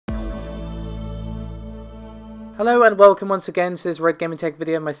Hello and welcome once again to this Red Gaming Tech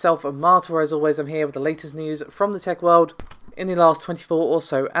video. Myself and Marta, where as always I'm here with the latest news from the tech world in the last 24 or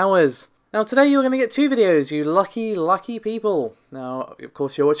so hours. Now today you're going to get two videos, you lucky people. Now of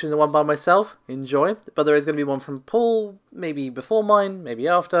course you're watching the one by myself, enjoy, but there is going to be one from Paul, maybe before mine, maybe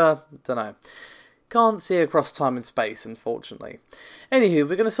after, don't know. Can't see across time and space, unfortunately. Anywho,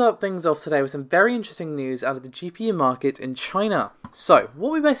 we're going to start things off today with some very interesting news out of the GPU market in China. So,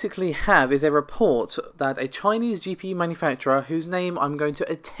 what we basically have is a report that a Chinese GPU manufacturer, whose name I'm going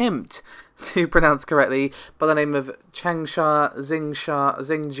to attempt to pronounce correctly, by the name of Changsha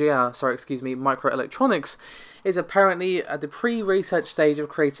Xingjia, Microelectronics, is apparently at the pre-research stage of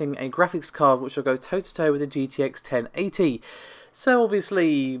creating a graphics card which will go toe-to-toe with the GTX 1080. So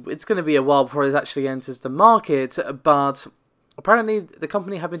obviously it's going to be a while before it actually enters the market, but apparently the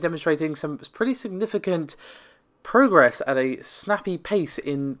company have been demonstrating some pretty significant progress at a snappy pace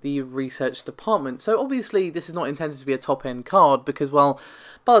in the research department. So obviously this is not intended to be a top-end card because, well,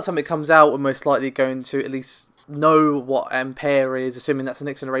 by the time it comes out we're most likely going to at least know what Ampere is, assuming that's the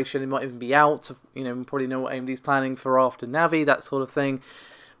next generation. It might even be out, you know, probably know what AMD's planning for after Navi, that sort of thing.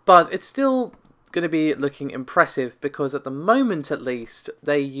 But it's still going to be looking impressive because at the moment at least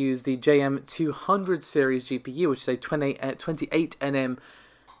they use the JM200 series GPU, which is a 28nm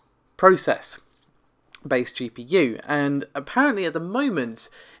process based GPU, and apparently at the moment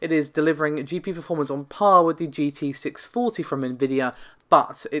it is delivering GPU performance on par with the GT640 from Nvidia,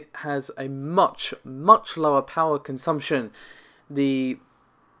 but it has a much lower power consumption. The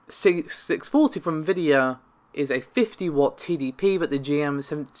 640 from Nvidia is a 50 watt TDP, but the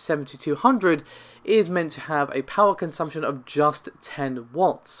GM7200 is meant to have a power consumption of just 10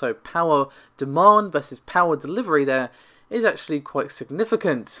 watts. So power demand versus power delivery there is actually quite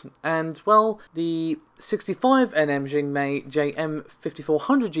significant. And well, the 65nm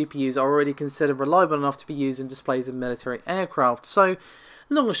JM5400 GPUs are already considered reliable enough to be used in displays of military aircraft. So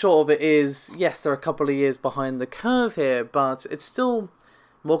the long and short of it is, yes, they're a couple of years behind the curve here, but it's still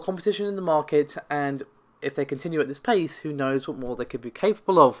more competition in the market, and if they continue at this pace, who knows what more they could be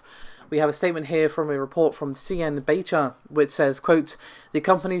capable of. We have a statement here from a report from CN Beta, which says, quote, "The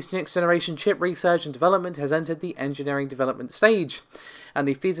company's next generation chip research and development has entered the engineering development stage, and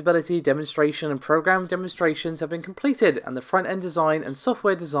the feasibility demonstration and program demonstrations have been completed, and the front-end design and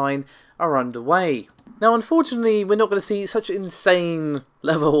software design are underway." Now, unfortunately, we're not going to see such insane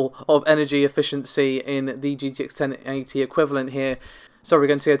level of energy efficiency in the GTX 1080 equivalent here. So we're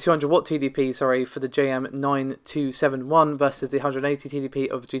going to see a 200 watt TDP, for the JM9271 versus the 180 TDP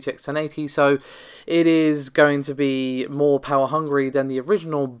of GTX 1080. So it is going to be more power hungry than the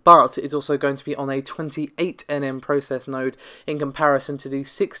original, but it's also going to be on a 28nm process node in comparison to the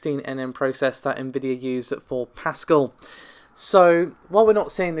 16nm process that Nvidia used for Pascal. So, while we're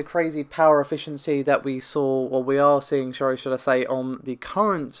not seeing the crazy power efficiency that we saw, or we are seeing, should I say, on the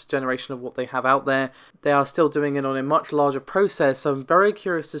current generation of what they have out there, they are still doing it on a much larger process, so I'm very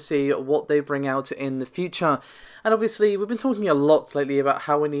curious to see what they bring out in the future. And obviously, we've been talking a lot lately about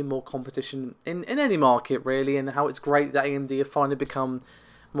how we need more competition in any market, really, and how it's great that AMD have finally become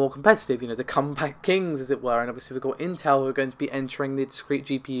more competitive, you know, the comeback kings, as it were, and obviously we've got Intel who are going to be entering the discrete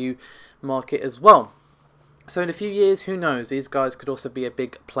GPU market as well. So in a few years, who knows, these guys could also be a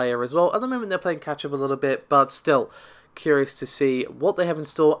big player as well. At the moment they're playing catch up a little bit, but still curious to see what they have in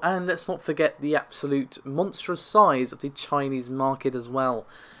store. And let's not forget the absolute monstrous size of the Chinese market as well.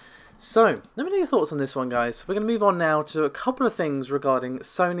 So, let me know your thoughts on this one, guys. We're going to move on now to a couple of things regarding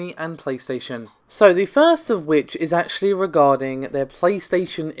Sony and PlayStation. So, the first of which is actually regarding their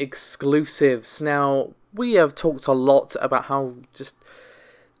PlayStation exclusives. Now, we have talked a lot about how just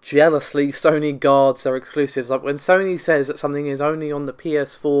jealously Sony guards their exclusives. Like when Sony says that something is only on the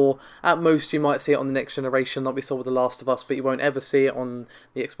PS4, at most you might see it on the next generation like we saw with The Last of Us, but you won't ever see it on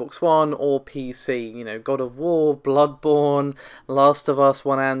the Xbox One or PC. You know, God of War, Bloodborne, Last of Us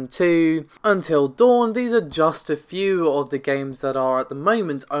 1 and 2, Until Dawn, these are just a few of the games that are at the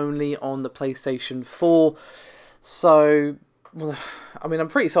moment only on the PlayStation 4. So, well, I mean, I'm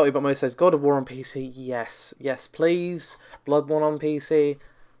pretty salty about most of those. God of War on PC, yes, please. Bloodborne on PC,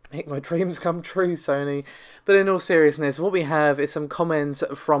 make my dreams come true, Sony. But in all seriousness, what we have is some comments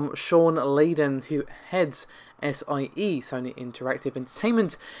from Sean Layden, who heads SIE, Sony Interactive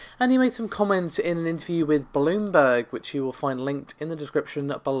Entertainment, and he made some comments in an interview with Bloomberg, which you will find linked in the description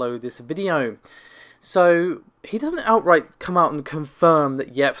below this video. So he doesn't outright come out and confirm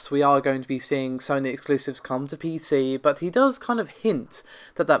that yes, we are going to be seeing Sony exclusives come to PC, but he does kind of hint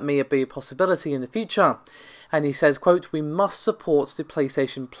that that may be a possibility in the future. And he says, quote, "We must support the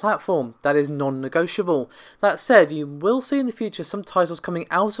PlayStation platform. That is non-negotiable. That said, you will see in the future some titles coming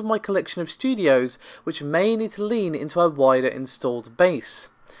out of my collection of studios which may need to lean into a wider installed base."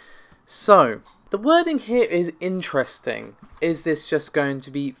 So, the wording here is interesting. Is this just going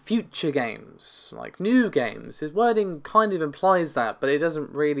to be future games, like new games? His wording kind of implies that, but it doesn't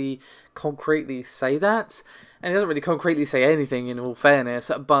really concretely say that. And it doesn't really concretely say anything, in all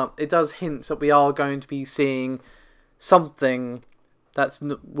fairness, but it does hint that we are going to be seeing something that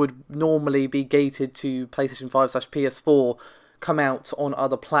would normally be gated to PlayStation 5/PS4 come out on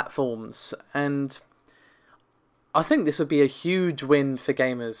other platforms. And I think this would be a huge win for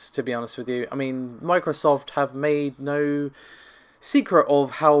gamers, to be honest with you. I mean, Microsoft have made no secret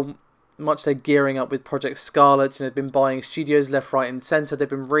of how much they're gearing up with Project Scarlet, and they've been buying studios left, right and centre. They've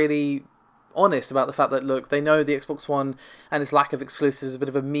been really honest about the fact that, look, they know the Xbox One and its lack of exclusives is a bit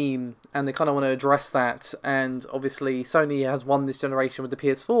of a meme, and they kind of want to address that. And obviously Sony has won this generation with the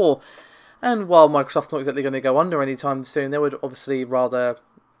PS4, and while Microsoft's not exactly going to go under anytime soon, they would obviously rather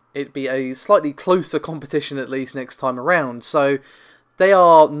it be a slightly closer competition at least next time around. So they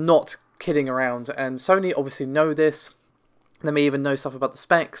are not kidding around, and Sony obviously know this. They may even know stuff about the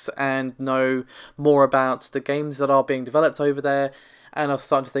specs and know more about the games that are being developed over there, and I'm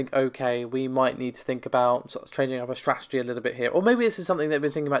starting to think, okay, we might need to think about sort of changing up our strategy a little bit here. Or maybe this is something they've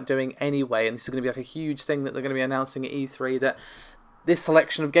been thinking about doing anyway, and this is going to be like a huge thing that they're going to be announcing at E3, that this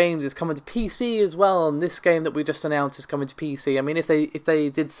selection of games is coming to PC as well, and this game that we just announced is coming to PC. I mean, if they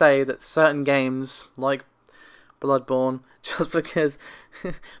did say that certain games, like Bloodborne, just because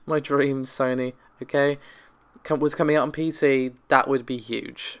my dreams, Sony, okay, was coming out on PC, that would be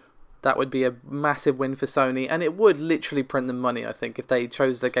huge. That would be a massive win for Sony, and it would literally print them money, I think, if they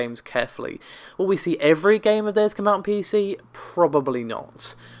chose their games carefully. Will we see every game of theirs come out on PC? Probably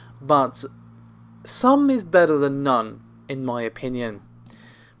not. But some is better than none, in my opinion.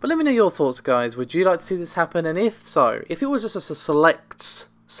 But let me know your thoughts, guys. Would you like to see this happen? And if so, if it was just a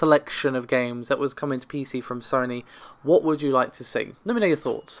selection of games that was coming to PC from Sony, what would you like to see? Let me know your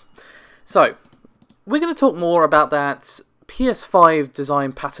thoughts. So, we're going to talk more about that PS5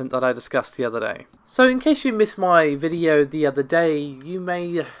 design patent that I discussed the other day. So in case you missed my video the other day, you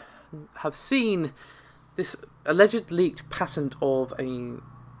may have seen this alleged leaked patent of a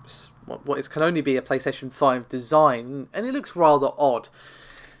what can only be a PlayStation 5 design, and it looks rather odd.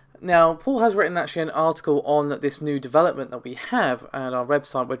 Now, Paul has written actually an article on this new development that we have at our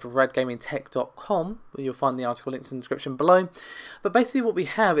website, which is redgamingtech.com, where you'll find the article linked in the description below. But basically what we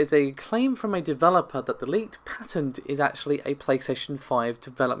have is a claim from a developer that the leaked patent is actually a PlayStation 5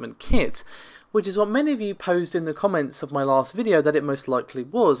 development kit, which is what many of you posed in the comments of my last video that it most likely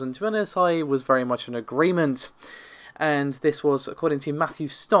was, and to be honest, I was very much in agreement. And this was according to Matthew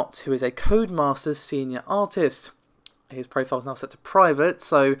Stott, who is a Codemasters senior artist. His profile is now set to private,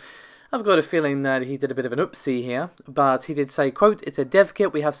 so I've got a feeling that he did a bit of an oopsie here. But he did say, quote, "It's a dev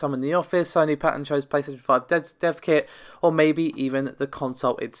kit, we have some in the office, Sony patent shows PlayStation 5 dev kit, or maybe even the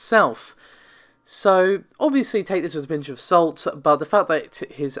console itself." So, obviously take this with a pinch of salt, but the fact that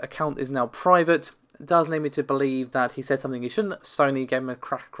his account is now private does lead me to believe that he said something he shouldn't. Sony gave him a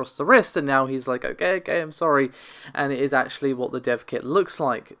crack across the wrist, and now he's like, okay, I'm sorry. And it is actually what the dev kit looks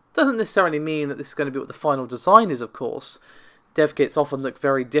like. Doesn't necessarily mean that this is going to be what the final design is, of course. Dev kits often look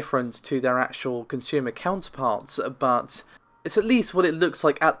very different to their actual consumer counterparts, but it's at least what it looks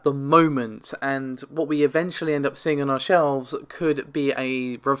like at the moment, and what we eventually end up seeing on our shelves could be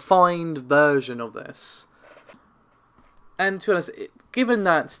a refined version of this. And to be honest, given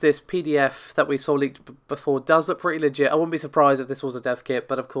that this PDF that we saw leaked before does look pretty legit, I wouldn't be surprised if this was a dev kit,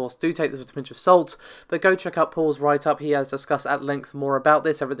 but of course, do take this with a pinch of salt. But go check out Paul's write-up. He has discussed at length more about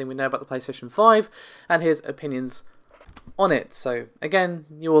this, everything we know about the PlayStation 5, and his opinions on it. So, again,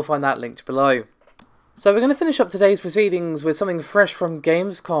 you will find that linked below. So we're going to finish up today's proceedings with something fresh from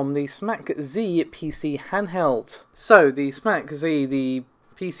Gamescom, the Smack Z PC handheld. So, the Smack Z, the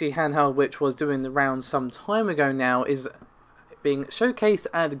PC handheld which was doing the rounds some time ago now, is being showcased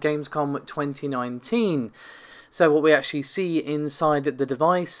at Gamescom 2019. So what we actually see inside the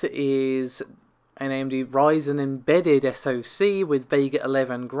device is an AMD Ryzen embedded SoC with Vega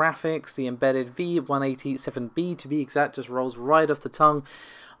 11 graphics, the embedded V187B to be exact, just rolls right off the tongue,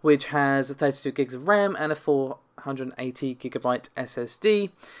 which has 32 gigs of RAM and a 480 gigabyte SSD.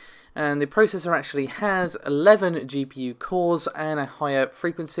 And the processor actually has 11 GPU cores and a higher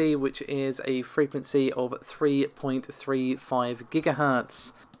frequency, which is a frequency of 3.35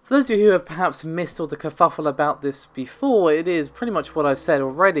 GHz. For those of you who have perhaps missed all the kerfuffle about this before, it is pretty much what I've said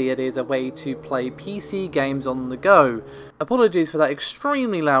already. It is a way to play PC games on the go. Apologies for that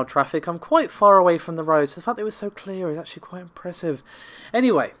extremely loud traffic. I'm quite far away from the road, so the fact that it was so clear is actually quite impressive.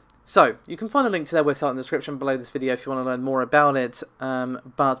 Anyway, so you can find a link to their website in the description below this video if you want to learn more about it,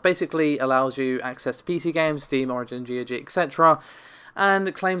 but basically allows you access to PC games, Steam, Origin, GOG, etc.,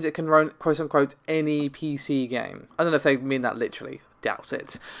 and claims it can run quote-unquote any PC game. I don't know if they mean that literally, doubt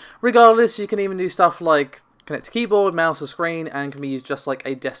it. Regardless, you can even do stuff like connect to keyboard, mouse or screen, and can be used just like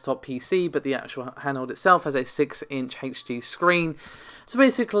a desktop PC, but the actual handheld itself has a 6-inch HD screen. So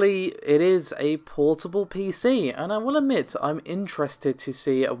basically, it is a portable PC, and I will admit, I'm interested to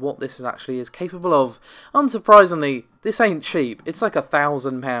see what this actually is capable of. Unsurprisingly, this ain't cheap. It's like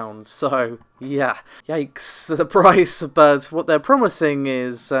 £1,000, so yeah, yikes, the price, but what they're promising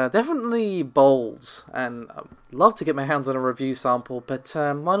is definitely bold, and I'd love to get my hands on a review sample, but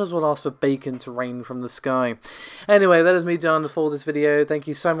might as well ask for bacon to rain from the sky. Anyway, that is me done for this video. Thank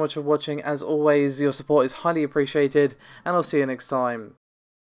you so much for watching. As always, your support is highly appreciated, and I'll see you next time.